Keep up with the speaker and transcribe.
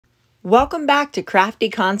Welcome back to Crafty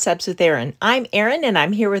Concepts with Erin. I'm Erin and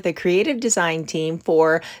I'm here with a creative design team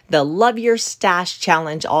for the Love Your Stash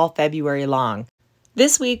Challenge all February long.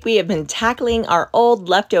 This week we have been tackling our old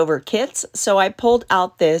leftover kits, so I pulled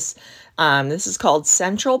out this is called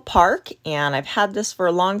Central Park, and I've had this for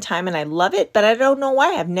a long time and I love it, but I don't know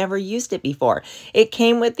why I've never used it before. It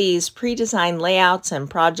came with these pre-designed layouts and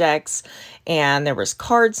projects, and there was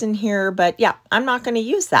cards in here, but yeah, I'm not going to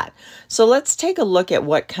use that. So let's take a look at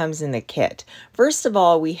what comes in the kit. First of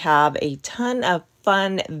all, we have a ton of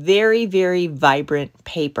fun, very, very vibrant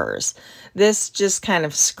papers. This just kind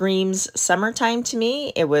of screams summertime to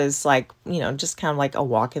me. It was like, just kind of like a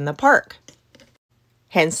walk in the park.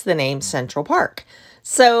 Hence the name Central Park.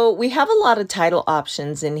 So we have a lot of title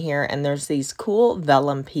options in here, and there's these cool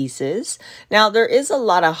vellum pieces. Now there is a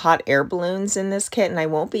lot of hot air balloons in this kit, and I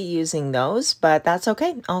won't be using those, but that's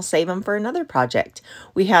okay. I'll save them for another project.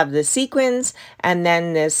 We have the sequins, and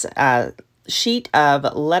then this sheet of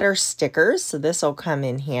letter stickers, so this will come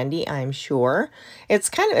in handy, I'm sure.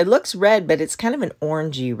 It looks red, but it's kind of an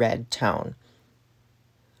orangey red tone.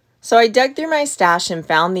 So I dug through my stash and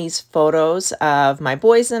found these photos of my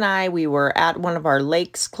boys and I. We were at one of our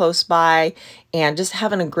lakes close by and just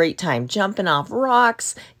having a great time, jumping off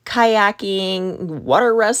rocks, kayaking,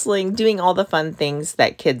 water wrestling, doing all the fun things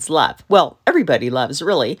that kids love. Well, everybody loves,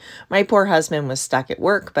 really. My poor husband was stuck at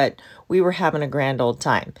work, but we were having a grand old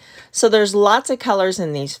time. So there's lots of colors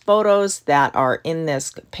in these photos that are in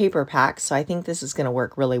this paper pack, so I think this is going to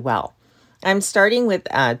work really well. I'm starting with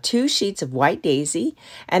 2 sheets of white daisy,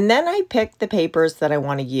 and then I picked the papers that I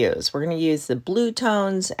want to use. We're going to use the blue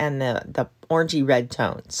tones and the orangey red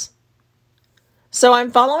tones. So I'm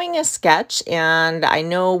following a sketch, and I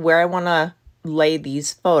know where I want to lay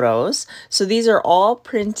these photos. So these are all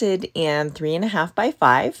printed in 3.5 by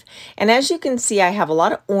 5. And as you can see, I have a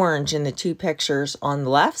lot of orange in the 2 pictures on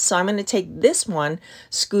the left. So I'm going to take this one,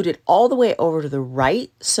 scoot it all the way over to the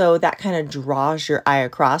right. So that kind of draws your eye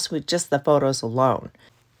across with just the photos alone.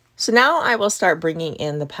 So now I will start bringing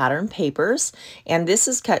in the pattern papers, and this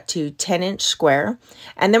is cut to 10-inch square.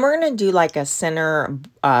 And then we're going to do like a center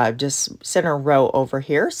row over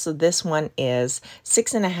here. So this one is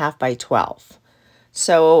 6.5 by 12.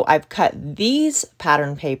 So I've cut these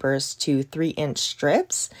pattern papers to 3-inch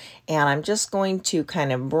strips, and I'm just going to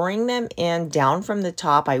kind of bring them in down from the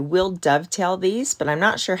top. I will dovetail these, but I'm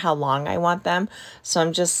not sure how long I want them. So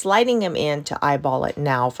I'm just sliding them in to eyeball it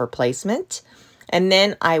now for placement. And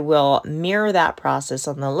then I will mirror that process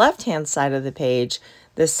on the left-hand side of the page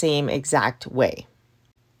the same exact way.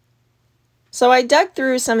 So I dug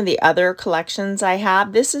through some of the other collections I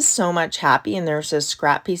have. This is So Much Happy, and there's a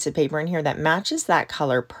scrap piece of paper in here that matches that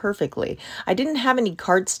color perfectly. I didn't have any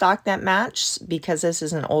cardstock that matched because this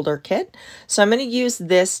is an older kit. So I'm going to use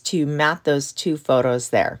this to mat those 2 photos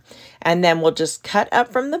there. And then we'll just cut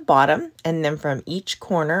up from the bottom and then from each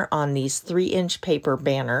corner on these 3-inch paper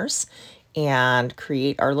banners and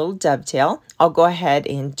create our little dovetail. I'll go ahead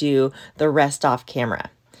and do the rest off camera.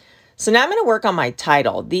 So now I'm going to work on my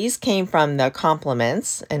title. These came from the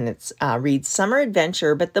compliments, and it's reads Summer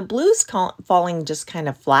Adventure, but the blue's falling just kind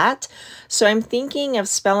of flat. So I'm thinking of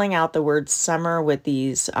spelling out the word summer with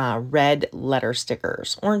these red letter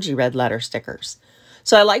stickers, orangey red letter stickers.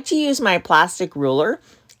 So I like to use my plastic ruler.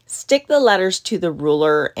 Stick the letters to the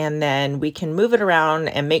ruler, and then we can move it around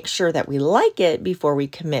and make sure that we like it before we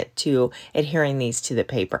commit to adhering these to the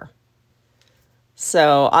paper.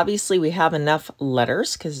 So obviously we have enough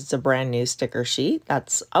letters because it's a brand new sticker sheet.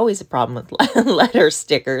 That's always a problem with letter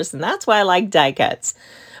stickers, and that's why I like die cuts.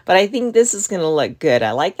 But I think this is going to look good.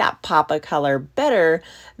 I like that pop of color better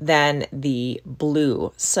than the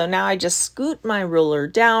blue. So now I just scoot my ruler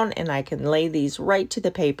down and I can lay these right to the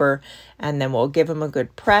paper, and then we'll give them a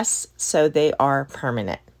good press so they are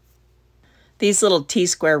permanent. These little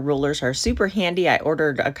T-square rulers are super handy. I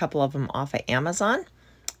ordered a couple of them off of Amazon,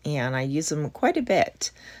 and I use them quite a bit.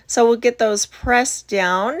 So we'll get those pressed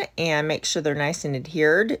down and make sure they're nice and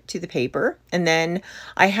adhered to the paper. And then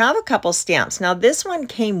I have a couple stamps. Now this one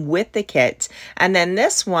came with the kit, and then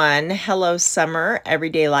this one, Hello Summer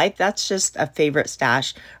Everyday Life, that's just a favorite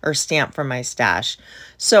stash or stamp from my stash.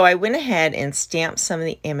 So I went ahead and stamped some of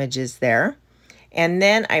the images there, and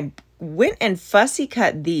then I went and fussy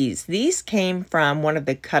cut these. These came from one of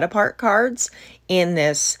the cut apart cards in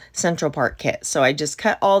this Central Park kit. So I just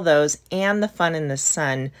cut all those and the Fun in the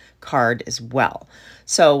Sun card as well.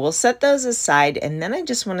 So we'll set those aside, and then I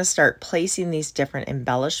just want to start placing these different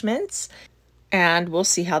embellishments, and we'll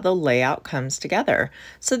see how the layout comes together.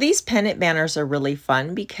 So these pennant banners are really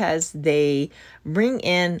fun because they bring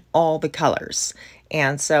in all the colors.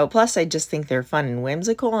 And so plus I just think they're fun and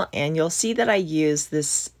whimsical, and you'll see that I use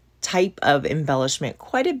this type of embellishment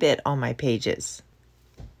quite a bit on my pages.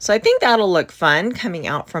 So I think that'll look fun coming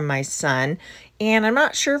out from my sun. And I'm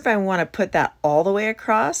not sure if I want to put that all the way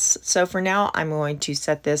across. So for now, I'm going to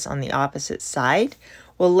set this on the opposite side.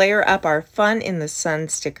 We'll layer up our Fun in the Sun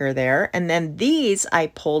sticker there. And then these I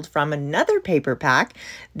pulled from another paper pack,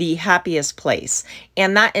 the Happiest Place.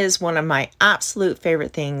 And that is one of my absolute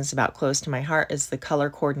favorite things about Close to My Heart is the color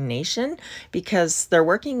coordination, because they're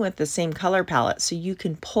working with the same color palette, so you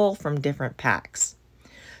can pull from different packs.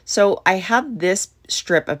 So I have this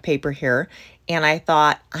strip of paper here, and I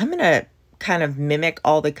thought I'm going to kind of mimic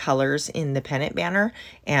all the colors in the pennant banner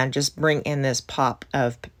and just bring in this pop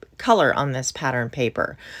of color on this pattern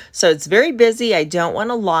paper. So it's very busy. I don't want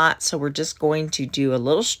a lot, so we're just going to do a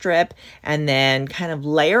little strip and then kind of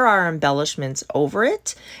layer our embellishments over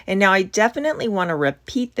it. And now I definitely want to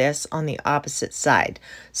repeat this on the opposite side.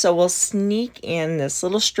 So we'll sneak in this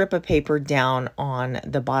little strip of paper down on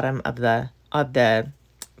the bottom of the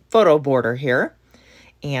photo border here.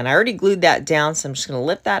 And I already glued that down, so I'm just going to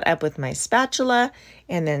lift that up with my spatula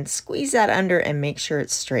and then squeeze that under and make sure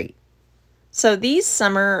it's straight. So these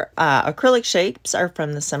summer acrylic shapes are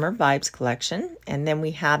from the Summer Vives collection. And then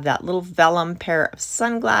we have that little vellum pair of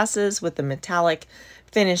sunglasses with the metallic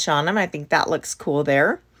finish on them. I think that looks cool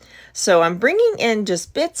there. So I'm bringing in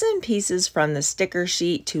just bits and pieces from the sticker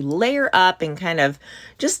sheet to layer up and kind of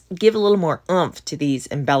just give a little more oomph to these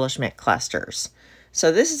embellishment clusters.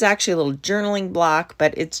 So this is actually a little journaling block,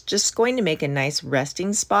 but it's just going to make a nice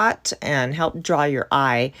resting spot and help draw your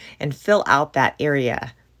eye and fill out that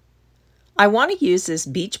area. I want to use this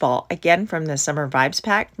beach ball, again from the Summer Vives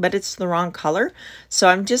pack, but it's the wrong color. So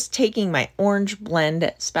I'm just taking my Orange Blend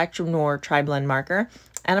Spectrum Noir Tri-Blend marker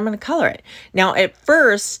and I'm going to color it. Now at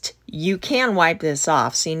first, you can wipe this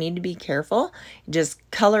off, so you need to be careful. Just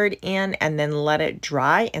color it in and then let it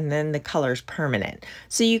dry, and then the color's permanent.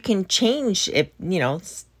 So you can change if, you know,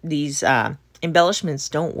 these embellishments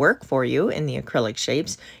don't work for you in the acrylic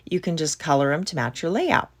shapes. You can just color them to match your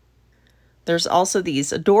layout. There's also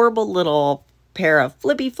these adorable little pair of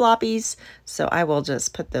flippy floppies, so I will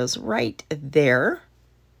just put those right there.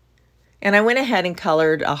 And I went ahead and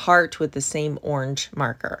colored a heart with the same orange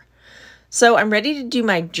marker. So I'm ready to do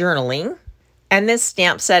my journaling. And this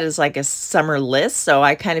stamp set is like a summer list. So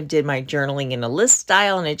I kind of did my journaling in a list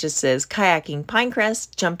style, and it just says kayaking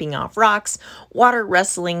Pinecrest, jumping off rocks, water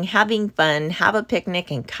wrestling, having fun, have a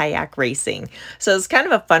picnic, and kayak racing. So it's kind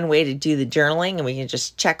of a fun way to do the journaling, and we can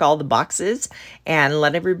just check all the boxes and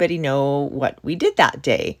let everybody know what we did that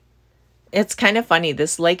day. It's kind of funny.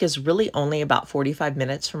 This lake is really only about 45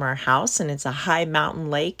 minutes from our house, and it's a high mountain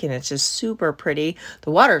lake, and it's just super pretty.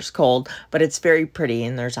 The water's cold, but it's very pretty,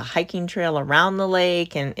 and there's a hiking trail around the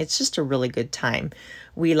lake, and it's just a really good time.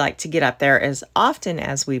 We like to get up there as often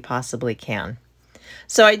as we possibly can.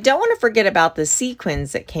 So I don't want to forget about the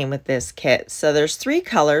sequins that came with this kit. So there's 3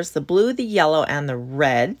 colors, the blue, the yellow, and the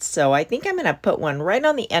red. So I think I'm going to put one right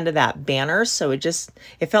on the end of that banner. So it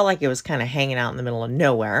felt like it was kind of hanging out in the middle of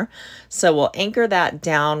nowhere. So we'll anchor that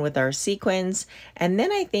down with our sequins. And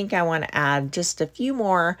then I think I want to add just a few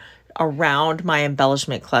more around my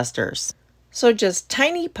embellishment clusters. So just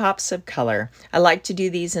tiny pops of color. I like to do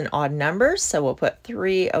these in odd numbers, so we'll put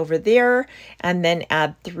 3 over there and then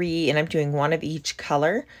add 3, and I'm doing 1 of each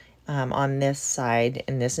color on this side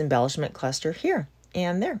in this embellishment cluster here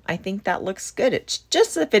and there. I think that looks good. It's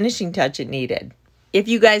just the finishing touch it needed. If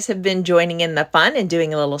you guys have been joining in the fun and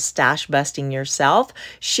doing a little stash busting yourself,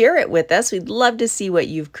 share it with us. We'd love to see what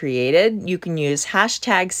you've created. You can use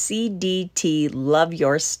hashtag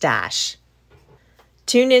CDTLoveYourStash.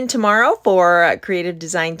 Tune in tomorrow for creative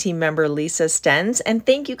design team member Lisa Stens. And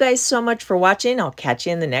thank you guys so much for watching. I'll catch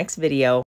you in the next video.